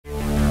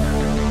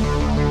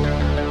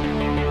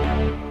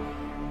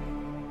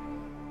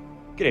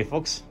G'day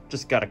folks,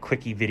 just got a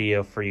quickie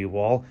video for you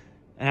all.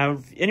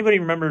 If anybody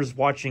remembers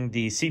watching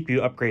the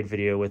CPU upgrade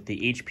video with the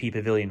HP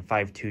Pavilion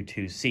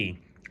 522C,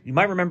 you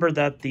might remember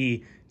that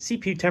the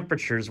CPU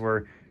temperatures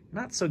were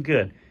not so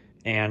good.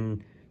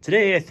 And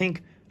today I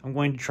think I'm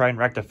going to try and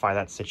rectify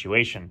that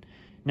situation.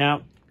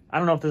 Now, I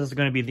don't know if this is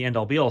going to be the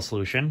end-all be-all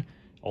solution,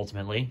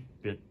 ultimately,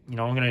 but I'm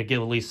going to give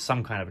at least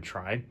some kind of a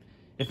try.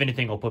 If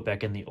anything, I'll put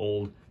back in the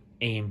old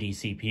AMD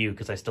CPU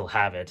because I still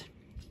have it.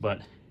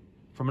 But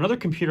from another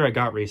computer I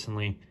got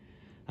recently,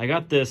 I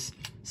got this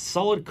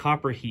solid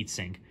copper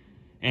heatsink.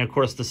 And of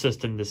course, the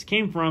system this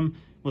came from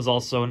was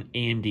also an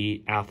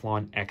AMD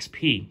Athlon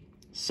XP.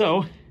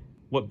 So,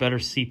 what better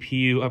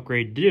CPU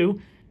upgrade to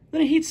do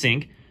than a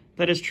heatsink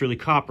that is truly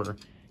copper?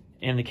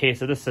 In the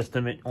case of this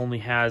system, it only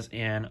has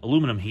an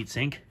aluminum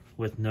heatsink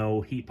with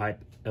no heat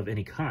pipe of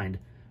any kind.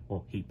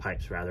 Well, heat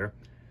pipes, rather.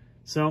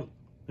 So,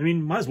 I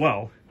mean, might as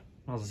well.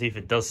 I'll see if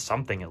it does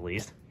something at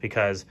least,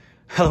 because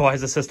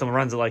otherwise the system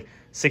runs at like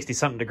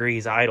 60-something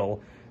degrees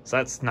idle, so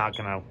that's not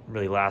going to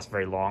really last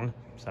very long.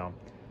 So,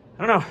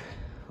 I don't know.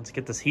 Let's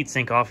get this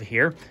heatsink off of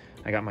here.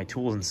 I got my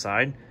tools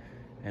inside,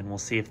 and we'll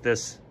see if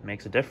this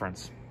makes a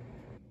difference.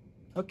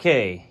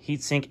 Okay,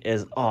 heatsink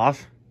is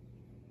off.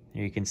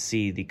 Here you can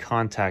see the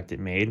contact it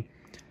made.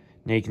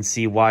 Now you can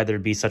see why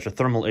there'd be such a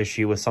thermal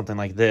issue with something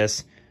like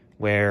this,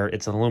 where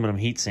it's an aluminum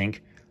heatsink.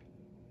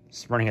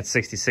 It's running at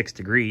 66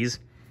 degrees.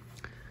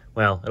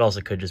 Well, it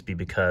also could just be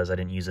because I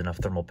didn't use enough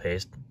thermal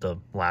paste the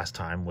last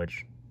time,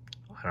 which,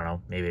 I don't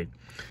know, maybe.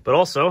 But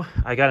also,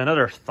 I got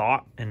another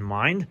thought in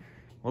mind.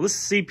 Well, this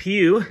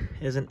CPU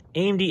is an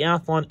AMD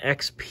Athlon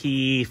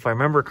XP, if I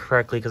remember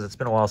correctly, because it's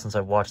been a while since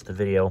I've watched the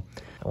video.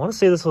 I want to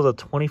say this was a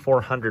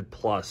 2400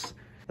 plus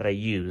that I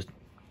used.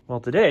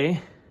 Well,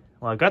 today,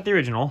 I've got the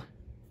original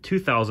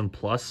 2000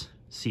 plus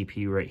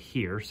CPU right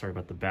here. Sorry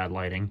about the bad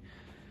lighting.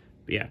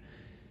 But yeah,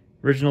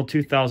 original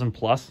 2000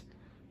 plus.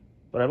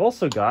 But I've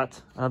also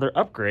got another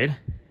upgrade, a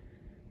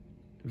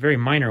very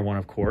minor one,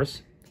 of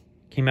course.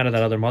 Came out of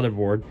that other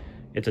motherboard.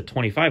 It's a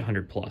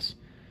 2500 plus.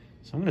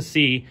 So I'm going to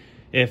see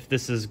if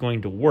this is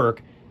going to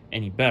work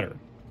any better.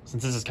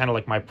 Since this is kind of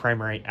like my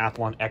primary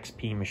Athlon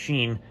XP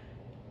machine,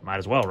 might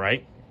as well,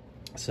 right?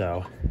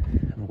 So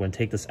I'm going to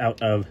take this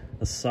out of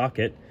the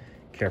socket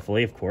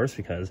carefully, of course,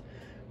 because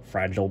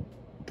fragile,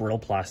 brittle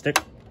plastic.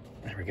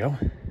 There we go.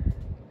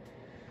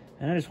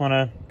 And I just want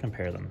to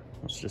compare them.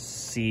 Let's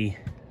just see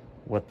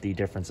what the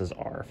differences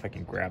are. If I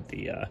can grab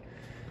the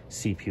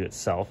CPU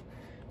itself.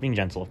 Being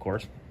gentle, of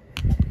course.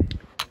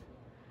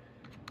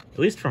 At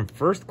least from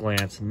first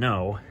glance,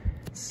 no.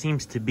 It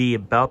seems to be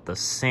about the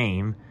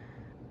same.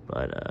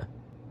 But,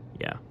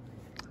 yeah.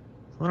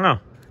 I don't know.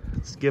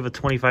 Let's give a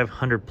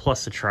 2500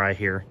 plus a try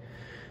here.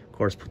 Of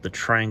course, put the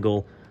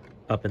triangle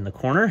up in the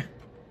corner.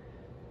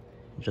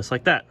 Just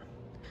like that.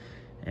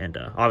 And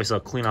obviously, I'll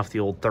clean off the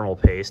old thermal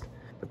paste.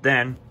 But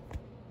then,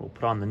 we'll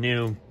put on the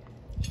new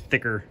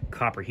thicker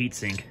copper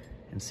heatsink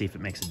and see if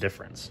it makes a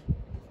difference.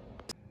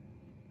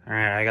 All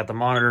right, I got the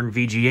monitor in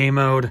VGA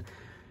mode.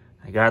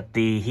 I got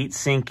the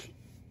heatsink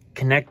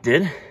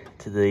connected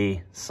to the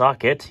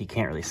socket. You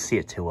can't really see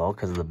it too well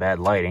because of the bad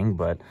lighting,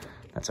 but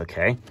that's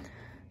okay.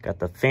 Got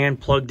the fan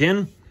plugged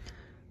in.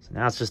 So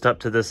now it's just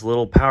up to this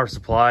little power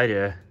supply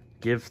to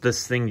give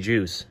this thing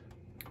juice.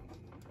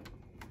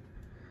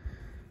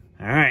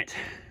 All right,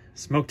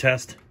 smoke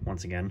test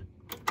once again.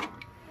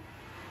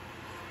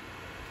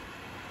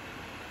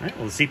 All right,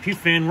 well, the CPU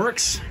fan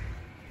works.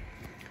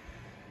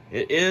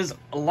 It is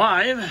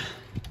alive. I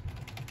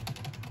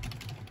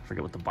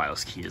forget what the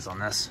BIOS key is on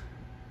this.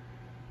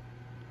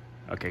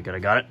 Okay, good, I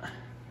got it.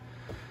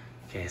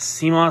 Okay,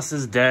 CMOS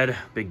is dead,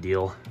 big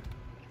deal.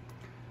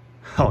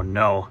 Oh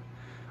no,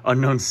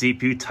 unknown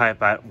CPU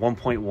type at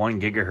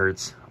 1.1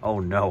 gigahertz. Oh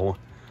no,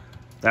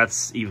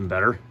 that's even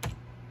better.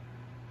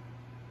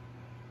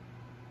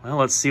 Well,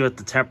 let's see what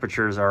the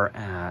temperatures are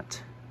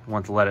at. I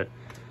want to let it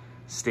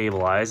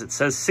stabilize. It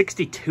says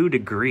 62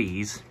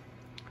 degrees.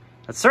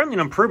 That's certainly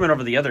an improvement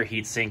over the other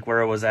heatsink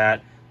where it was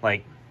at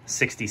like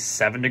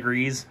 67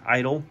 degrees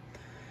idle.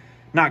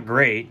 Not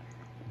great,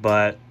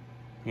 but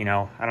I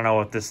don't know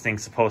what this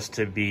thing's supposed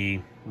to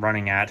be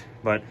running at,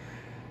 but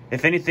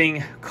if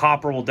anything,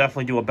 copper will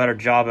definitely do a better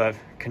job of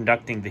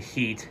conducting the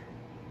heat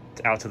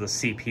out to the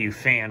CPU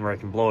fan where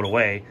it can blow it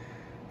away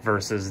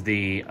versus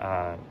the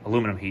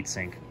aluminum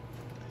heatsink.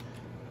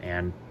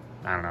 And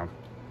I don't know.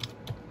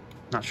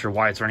 Not sure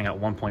why it's running at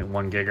 1.1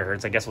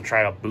 gigahertz. I guess we'll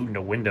try to boot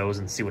into Windows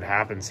and see what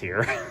happens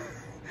here.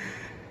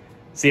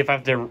 See if I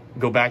have to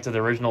go back to the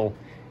original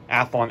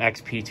Athlon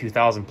XP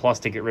 2000 Plus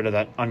to get rid of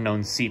that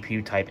unknown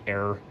CPU type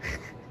error.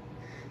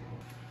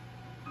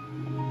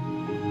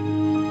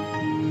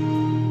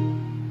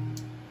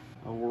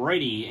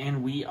 Alrighty,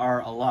 and we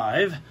are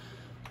alive,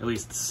 at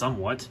least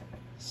somewhat.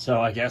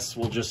 So I guess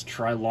we'll just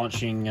try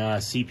launching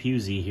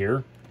CPU-Z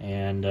here.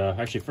 And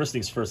actually, first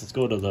things first, let's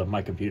go to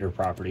my computer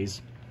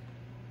properties.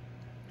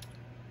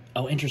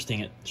 Oh,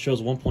 interesting. It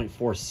shows 1.46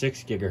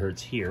 gigahertz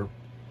here.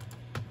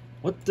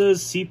 What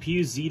does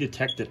CPU-Z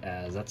detect it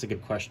as? That's a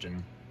good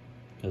question.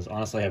 Because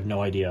honestly, I have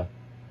no idea.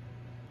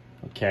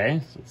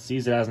 Okay, so it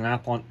sees it as an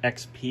Athlon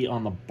XP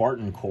on the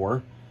Barton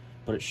core,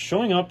 but it's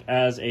showing up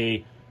as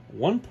a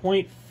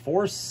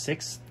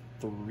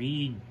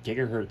 1.463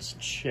 gigahertz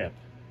chip,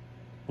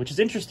 which is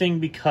interesting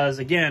because,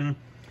 again,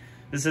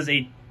 this is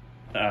a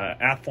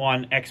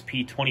Athlon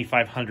XP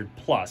 2500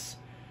 Plus.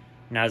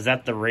 Now, is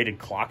that the rated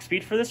clock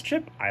speed for this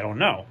chip? I don't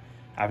know.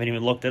 I haven't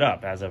even looked it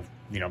up as of,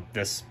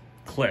 this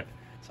clip.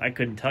 So I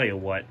couldn't tell you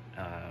what,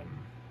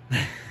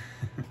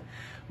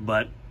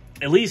 but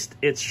at least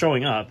it's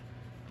showing up.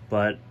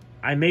 But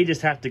I may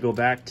just have to go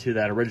back to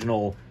that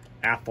original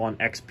Athlon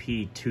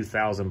XP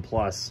 2000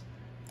 Plus,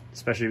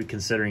 especially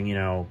considering,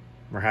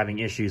 we're having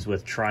issues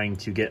with trying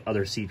to get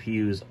other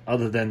CPUs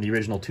other than the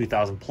original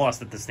 2000 Plus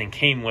that this thing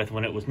came with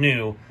when it was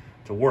new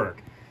to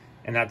work.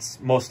 And that's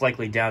most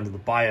likely down to the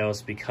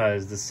BIOS,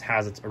 because this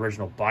has its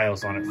original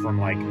BIOS on it from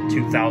like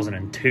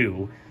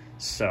 2002.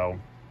 So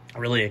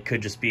really it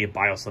could just be a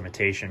BIOS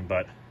limitation,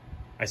 but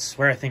I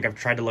swear I think I've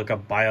tried to look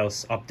up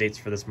BIOS updates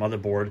for this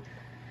motherboard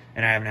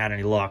and I haven't had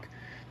any luck.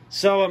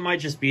 So it might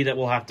just be that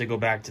we'll have to go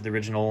back to the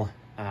original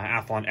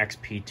Athlon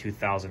XP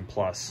 2000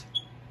 Plus,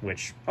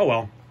 which, oh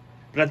well.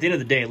 But at the end of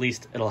the day, at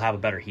least it'll have a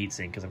better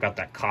heatsink, because I've got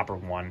that copper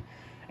one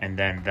and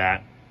then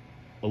that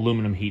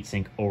aluminum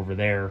heatsink over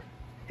there.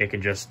 It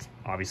can just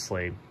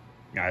obviously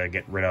either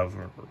get rid of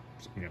or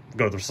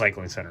go to the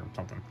recycling center or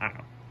something. I don't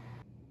know.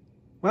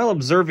 While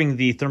observing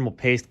the thermal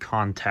paste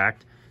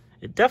contact,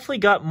 it definitely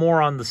got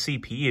more on the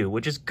CPU,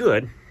 which is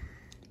good.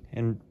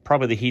 And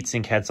probably the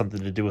heatsink had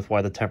something to do with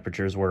why the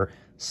temperatures were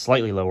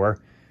slightly lower.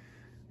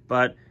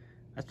 But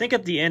I think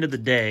at the end of the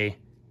day,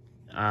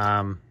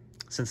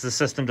 since the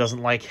system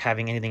doesn't like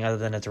having anything other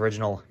than its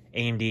original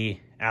AMD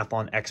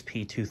Athlon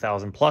XP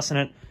 2000 Plus in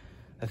it,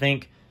 I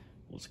think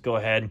let's go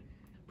ahead,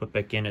 put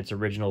back in its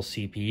original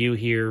CPU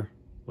here,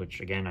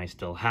 which again I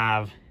still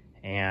have,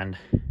 and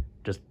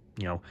just,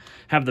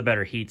 have the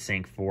better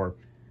heatsink for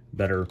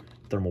better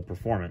thermal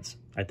performance.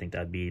 I think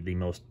that'd be the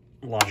most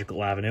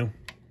logical avenue.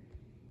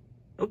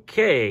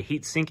 Okay,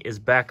 heatsink is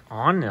back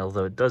on,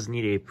 although it does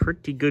need a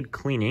pretty good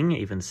cleaning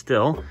even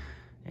still.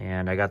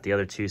 And I got the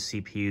other two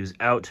CPUs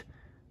out.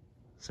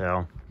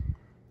 So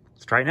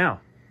let's try it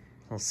now.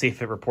 Let's see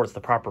if it reports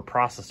the proper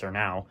processor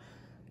now.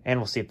 And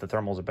we'll see if the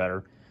thermals are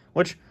better.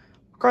 Which,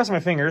 cross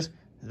my fingers,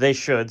 they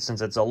should,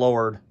 since it's a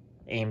lowered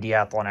AMD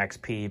Athlon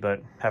XP,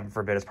 but heaven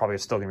forbid it's probably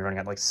still going to be running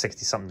at like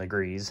 60-something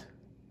degrees.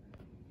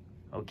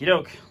 Okie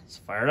doke, let's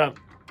fire it up.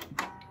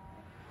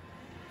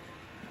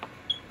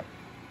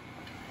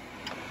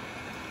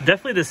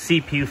 Definitely the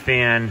CPU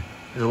fan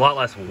is a lot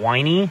less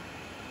whiny,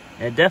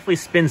 and it definitely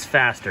spins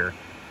faster.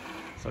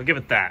 So I'll give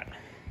it that.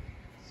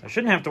 So I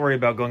shouldn't have to worry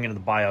about going into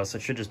the BIOS. I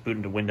should just boot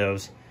into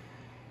Windows,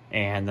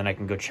 and then I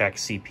can go check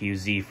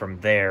CPU-Z from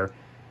there,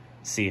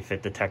 see if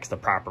it detects the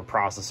proper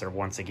processor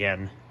once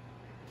again.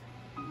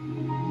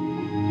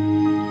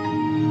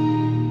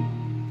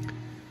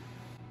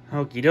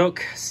 Okie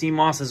doke,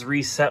 CMOS is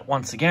reset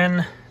once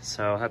again,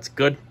 so that's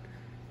good.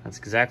 That's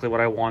exactly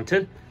what I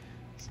wanted.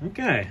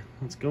 Okay,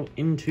 let's go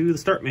into the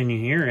start menu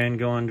here and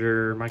go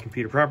under my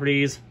computer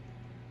properties.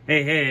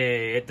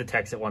 Hey, it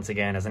detects it once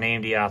again as an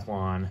AMD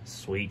Athlon.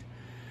 Sweet.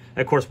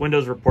 And of course,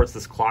 Windows reports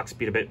this clock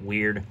speed a bit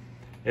weird.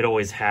 It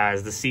always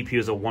has. The CPU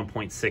is a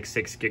 1.66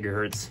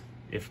 gigahertz,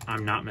 if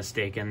I'm not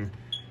mistaken.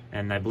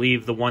 And I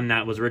believe the one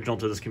that was original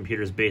to this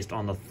computer is based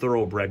on the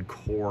Thoroughbred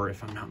core,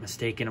 if I'm not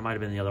mistaken. It might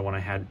have been the other one I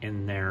had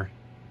in there.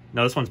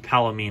 No, this one's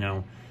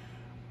Palomino.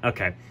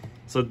 Okay,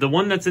 so the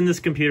one that's in this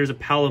computer is a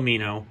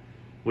Palomino,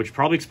 which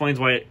probably explains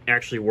why it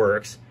actually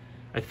works.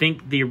 I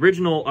think the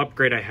original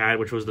upgrade I had,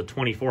 which was the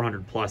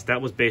 2400 Plus,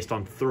 that was based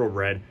on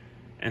Thoroughbred,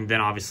 and then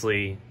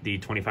obviously the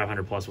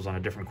 2500 Plus was on a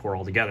different core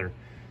altogether.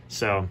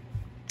 So,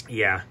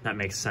 yeah, that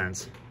makes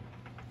sense.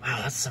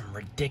 Wow, that's some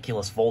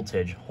ridiculous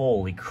voltage.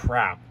 Holy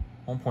crap.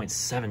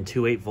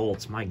 1.728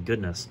 volts, my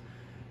goodness.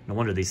 No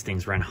wonder these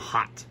things ran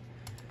hot.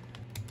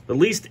 At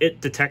least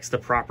it detects the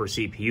proper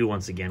CPU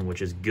once again,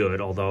 which is good,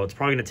 although it's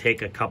probably going to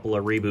take a couple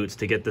of reboots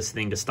to get this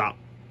thing to stop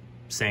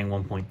saying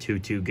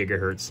 1.22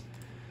 gigahertz.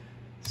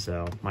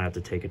 So might have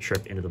to take a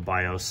trip into the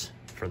BIOS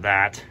for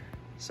that.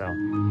 So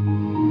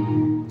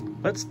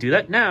let's do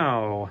that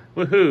now.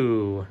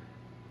 Woohoo!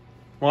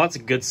 Well, that's a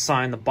good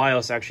sign. The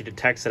BIOS actually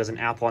detects it as an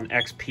Athlon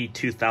XP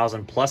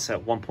 2000 Plus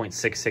at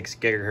 1.66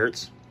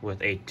 gigahertz with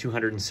a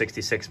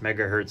 266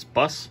 megahertz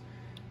bus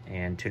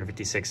and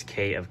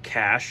 256K of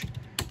cache.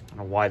 I don't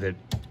know why the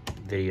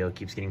video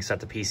keeps getting set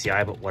to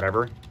PCI, but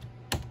whatever.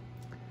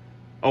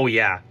 Oh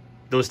yeah,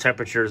 those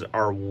temperatures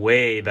are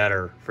way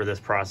better for this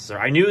processor.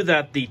 I knew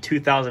that the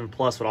 2000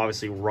 Plus would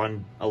obviously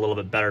run a little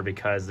bit better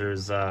because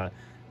there's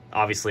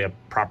obviously a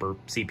proper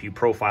CPU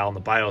profile in the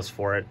BIOS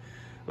for it.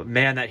 But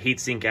man, that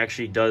heatsink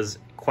actually does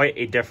quite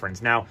a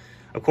difference. Now,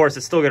 of course,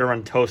 it's still going to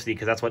run toasty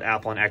because that's what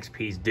Athlon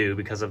XPs do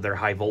because of their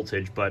high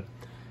voltage. But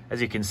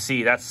as you can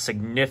see, that's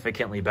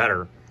significantly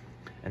better.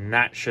 And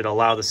that should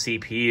allow the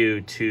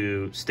CPU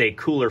to stay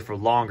cooler for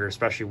longer,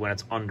 especially when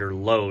it's under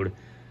load.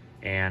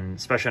 And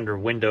especially under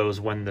Windows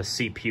when the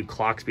CPU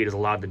clock speed is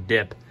allowed to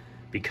dip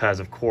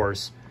because, of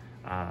course,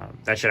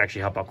 that should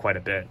actually help out quite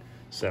a bit.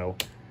 So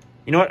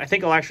You know what? I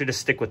think I'll actually just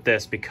stick with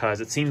this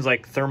because it seems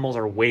like thermals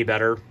are way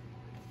better,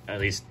 at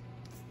least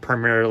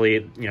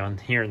primarily, you know,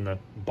 here in the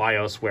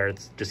BIOS where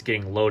it's just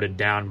getting loaded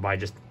down by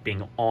just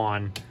being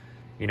on,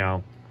 you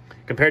know,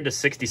 compared to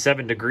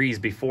 67 degrees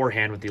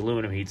beforehand with the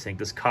aluminum heatsink,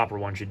 this copper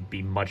one should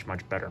be much,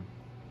 much better.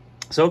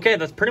 So, okay,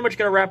 that's pretty much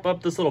going to wrap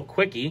up this little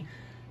quickie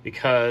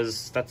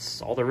because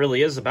that's all there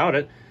really is about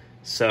it.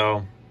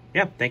 So,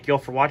 yeah, thank you all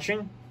for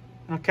watching.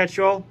 I'll catch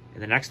you all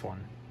in the next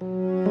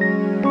one.